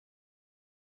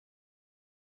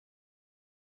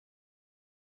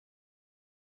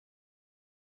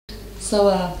So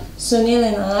Souneil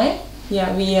and I,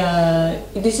 yeah,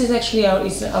 this is actually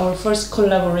our first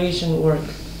collaboration work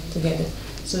together.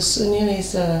 So Souneil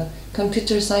is a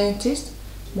computer scientist,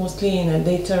 mostly in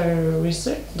data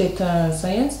research, data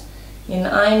science, and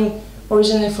I'm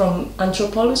originally from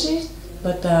anthropology,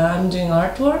 but I'm doing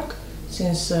artwork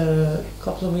since a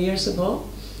couple of years ago.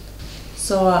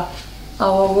 So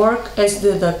our work, as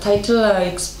the title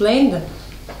explained,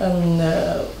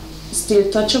 still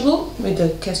touchable with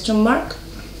a question mark.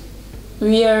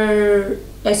 We are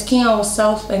asking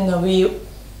ourselves, and we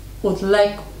would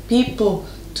like people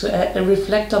to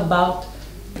reflect about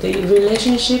the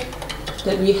relationship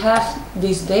that we have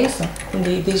these days in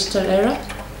the digital era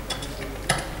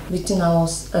between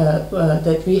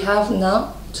that we have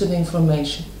now to the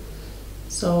information.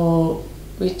 So,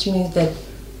 which means that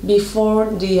before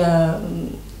the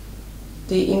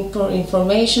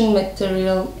information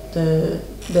material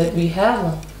that we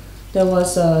have, there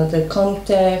was the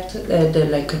contact,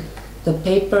 the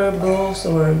paper books,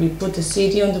 or we put the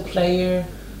CD on the player,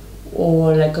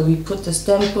 or we put the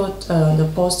stamp,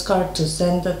 the postcard to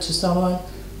send it to someone.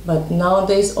 But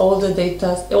nowadays all the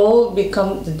data, all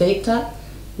become the data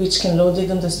which can load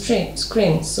it on the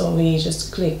screen, so we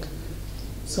just click.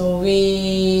 So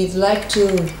we like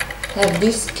to have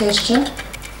this question,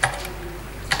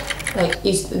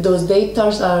 is those data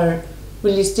are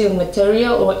really still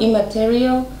material or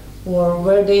immaterial, or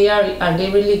where they are they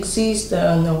really exist?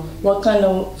 No, what kind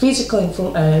of physical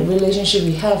relationship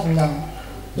we have now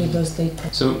with those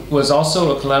data. So it was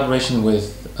also a collaboration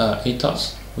with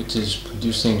ATOS, which is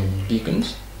producing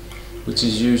beacons, which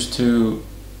is used to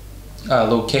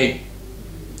locate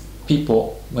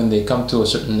people when they come to a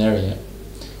certain area.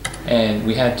 And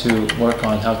we had to work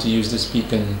on how to use this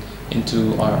beacon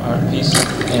into our art piece,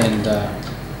 and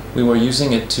we were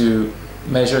using it to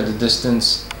measure the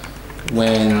distance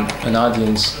when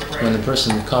when a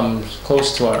person comes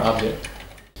close to our object.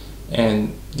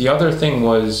 And the other thing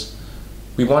was,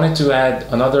 we wanted to add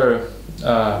another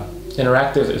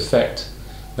interactive effect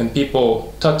when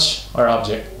people touch our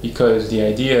object, because the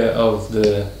idea of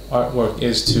the artwork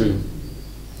is to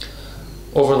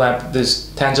overlap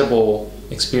this tangible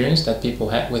experience that people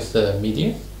had with the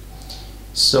media.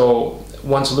 So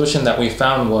one solution that we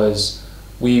found was,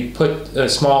 we put a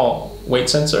small weight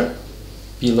sensor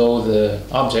below the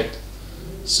object,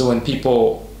 so when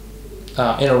people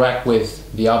interact with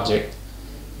the object,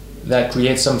 that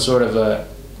creates some sort of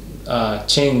a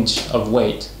change of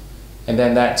weight, and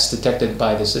then that's detected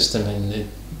by the system, and it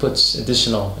puts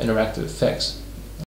additional interactive effects.